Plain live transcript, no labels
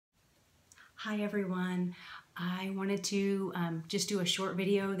Hi everyone. I wanted to just do a short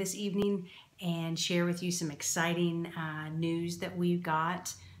video this evening and share with you some exciting news that we've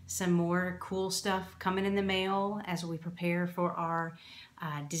got. Some more cool stuff coming in the mail as we prepare for our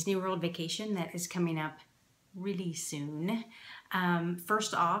Disney World vacation that is coming up really soon.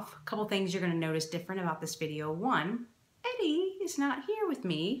 First off, a couple things you're going to notice different about this video. One, Eddie is not here with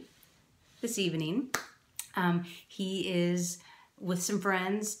me this evening. He is with some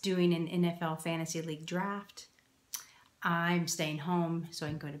friends doing an NFL Fantasy League draft. I'm staying home so I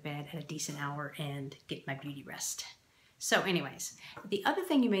can go to bed at a decent hour and get my beauty rest. So anyways, the other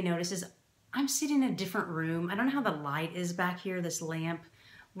thing you may notice is I'm sitting in a different room. I don't know how the light is back here, this lamp.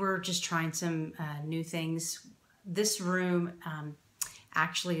 We're just trying some new things. This room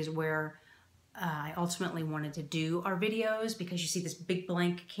actually is where I ultimately wanted to do our videos, because you see this big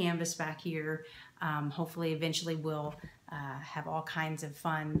blank canvas back here. Hopefully eventually we'll have all kinds of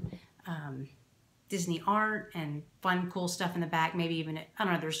fun Disney art and fun cool stuff in the back. Maybe even, I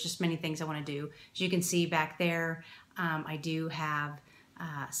don't know, there's just many things I want to do. As you can see back there, I do have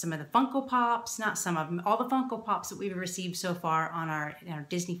some of the Funko Pops, not some of them, all the Funko Pops that we've received so far on our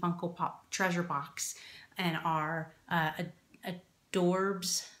Disney Funko Pop treasure box, and our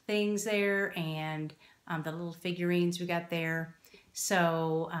Adorbs things there, and the little figurines we got there.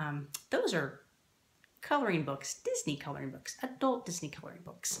 So those are coloring books, Disney coloring books, adult Disney coloring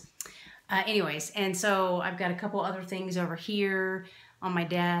books. Anyways, and so I've got a couple other things over here on my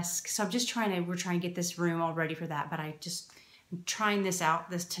desk. So we're trying to get this room all ready for that, but I'm trying this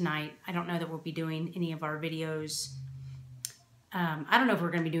out tonight. I don't know that we'll be doing any of our videos. I don't know if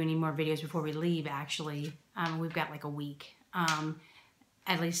we're going to be doing any more videos before we leave, actually. We've got like a week.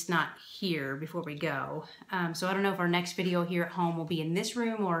 At least not here before we go. So I don't know if our next video here at home will be in this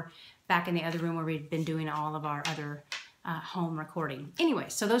room or back in the other room where we've been doing all of our other home recording. Anyway,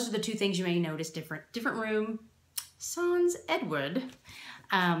 so those are the two things you may notice different. Different room, sans Edward.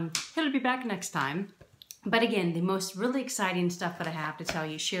 He'll be back next time. But again, the most really exciting stuff that I have to tell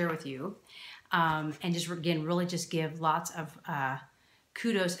you, share with you, and just again, really just give lots of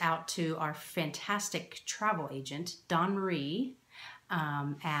kudos out to our fantastic travel agent, Dawn Marie,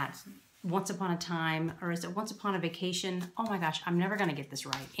 at Once Upon a Time, or is it Once Upon a Vacation? Oh my gosh, I'm never gonna get this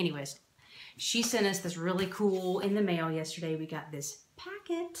right. Anyways, she sent us this really cool in the mail yesterday. We got this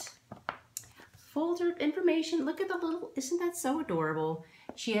packet folder of information. Look at the little, isn't that so adorable?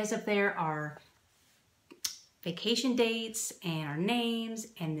 She has up there our vacation dates and our names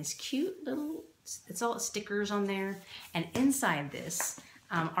and this cute little, it's all stickers on there. And inside this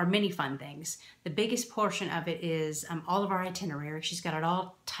are many fun things. The biggest portion of it is all of our itinerary. She's got it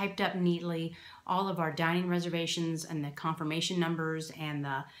all typed up neatly, all of our dining reservations and the confirmation numbers and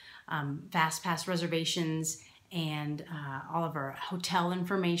the Fast Pass reservations, and all of our hotel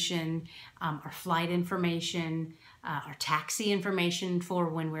information, our flight information, our taxi information for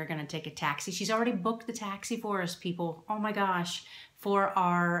when we're gonna take a taxi. She's already booked the taxi for us, people. Oh my gosh, for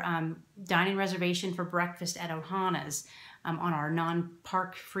our dining reservation for breakfast at Ohana's on our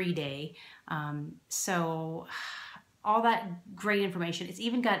non-park free day. So all that great information. It's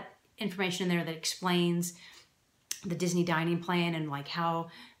even got information in there that explains the Disney dining plan and like how,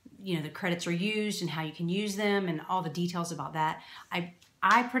 you know, the credits are used and how you can use them and all the details about that. I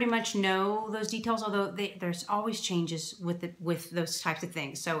pretty much know those details, although there's always changes with those types of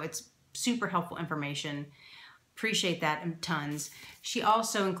things. So it's super helpful information. Appreciate that tons. She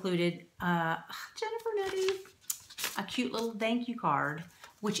also included, Jennifer Nettie, a cute little thank you card,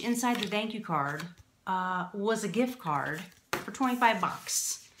 which inside the thank you card was a gift card for 25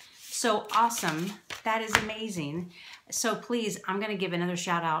 bucks. So awesome. That is amazing. So please, I'm going to give another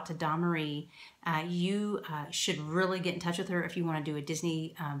shout out to Dawn Marie. You should really get in touch with her if you want to do a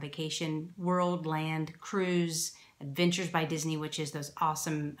Disney vacation, World, Land, Cruise, Adventures by Disney, which is those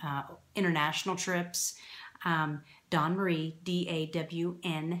awesome international trips. Dawn Marie,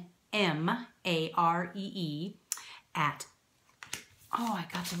 DAWNMAREE at, oh, I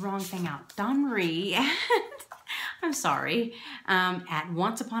got the wrong thing out. Dawn Marie, I'm sorry, at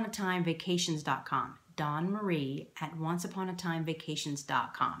onceuponaTimeVacations.com. Dawn Marie at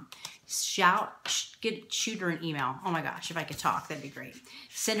onceuponaTimeVacations.com. Shoot her an email. Oh my gosh, if I could talk, that'd be great.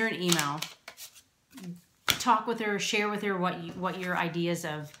 Send her an email. Talk with her, share with her what your ideas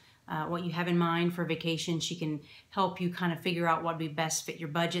of what you have in mind for vacation. She can help you kind of figure out what would be best fit your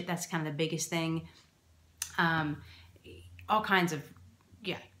budget. That's kind of the biggest thing. All kinds of,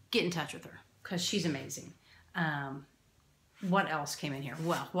 yeah, get in touch with her because she's amazing. What else came in here?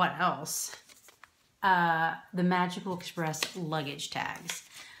 Well, what else? The Magical Express luggage tags.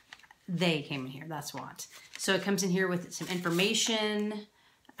 They came in here, that's what. So it comes in here with some information,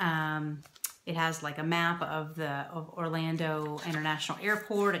 It has like a map of Orlando International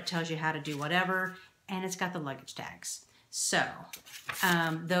Airport. It tells you how to do whatever, and it's got the luggage tags. So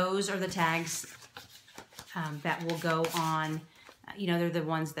those are the tags that will go on. You know, they're the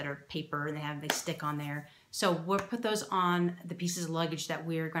ones that are paper and they stick on there. So we'll put those on the pieces of luggage that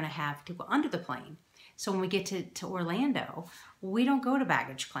we're going to have to go under the plane. So when we get to Orlando, we don't go to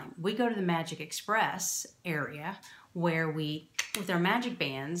baggage claim. We go to the Magic Express area where with our magic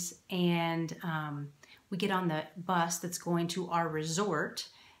bands, and we get on the bus that's going to our resort,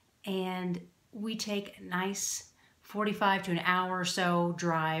 and we take a nice 45 to an hour or so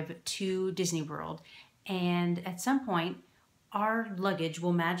drive to Disney World. And at some point, our luggage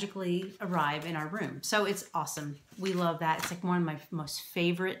will magically arrive in our room. So it's awesome. We love that. It's like one of my most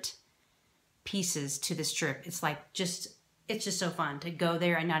favorite pieces to this trip. It's like it's just so fun to go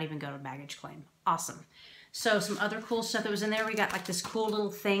there and not even go to baggage claim. Awesome. So some other cool stuff that was in there. We got like this cool little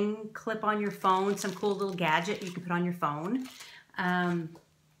thing, clip on your phone, some cool little gadget you can put on your phone.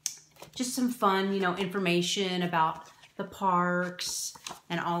 Just some fun, you know, information about the parks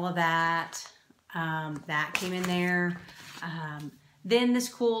and all of that. That came in there. Then this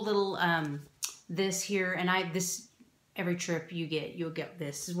cool little, this here, and every trip you'll get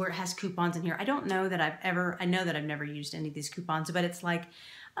this. This is where it has coupons in here. I don't know that I know that I've never used any of these coupons, but it's like,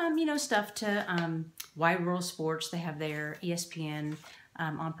 you know, stuff to, Wide World Sports, they have their ESPN,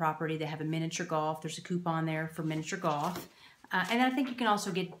 on property. They have a miniature golf. There's a coupon there for miniature golf. And I think you can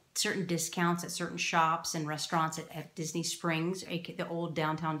also get certain discounts at certain shops and restaurants at Disney Springs, the old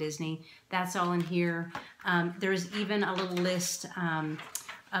downtown Disney. That's all in here. There's even a little list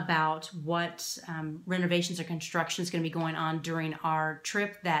about what renovations or construction is going to be going on during our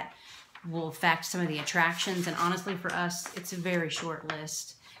trip that will affect some of the attractions. And honestly, for us, it's a very short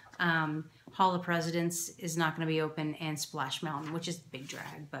list. Hall of Presidents is not going to be open, and Splash Mountain, which is a big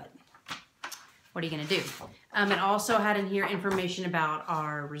drag, but what are you going to do? It also had in here information about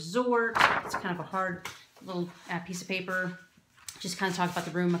our resort. It's kind of a hard little piece of paper. Just kind of talk about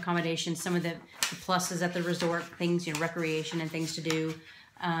the room accommodation, some of the pluses at the resort, things, you know, recreation and things to do.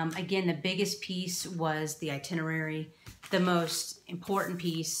 Again, the biggest piece was the itinerary. The most important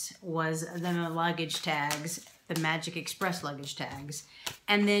piece was the luggage tags, the Magic Express luggage tags.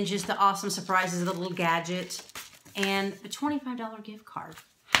 And then just the awesome surprises of the little gadget and the $25 gift card.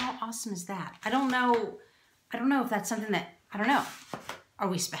 How awesome is that? I don't know if that's something that, I don't know. Are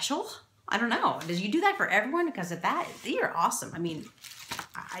we special? I don't know. Did you do that for everyone? Because of that, you're awesome. I mean,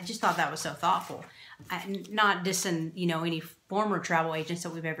 I just thought that was so thoughtful. Not dissing, you know, any former travel agents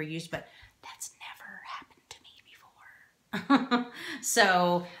that we've ever used, but that's never happened to me before.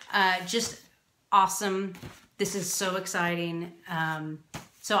 So just awesome. This is so exciting.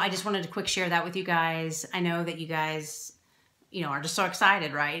 So I just wanted to quick share that with you guys. I know that you guys, you know, are just so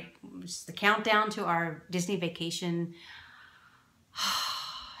excited, right? It's the countdown to our Disney vacation.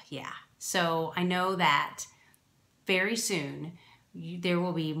 Yeah. So I know that very soon there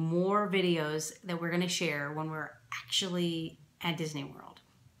will be more videos that we're going to share when we're actually at Disney World.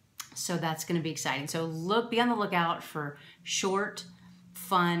 So that's going to be exciting. So be on the lookout for short,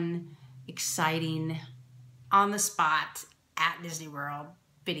 fun, exciting, on the spot at Disney World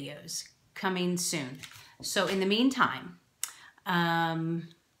videos coming soon. So in the meantime, I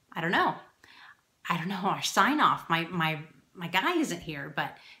don't know. Our sign off. My guy isn't here,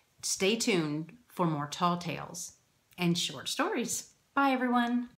 but stay tuned for more tall tales and short stories. Bye, everyone.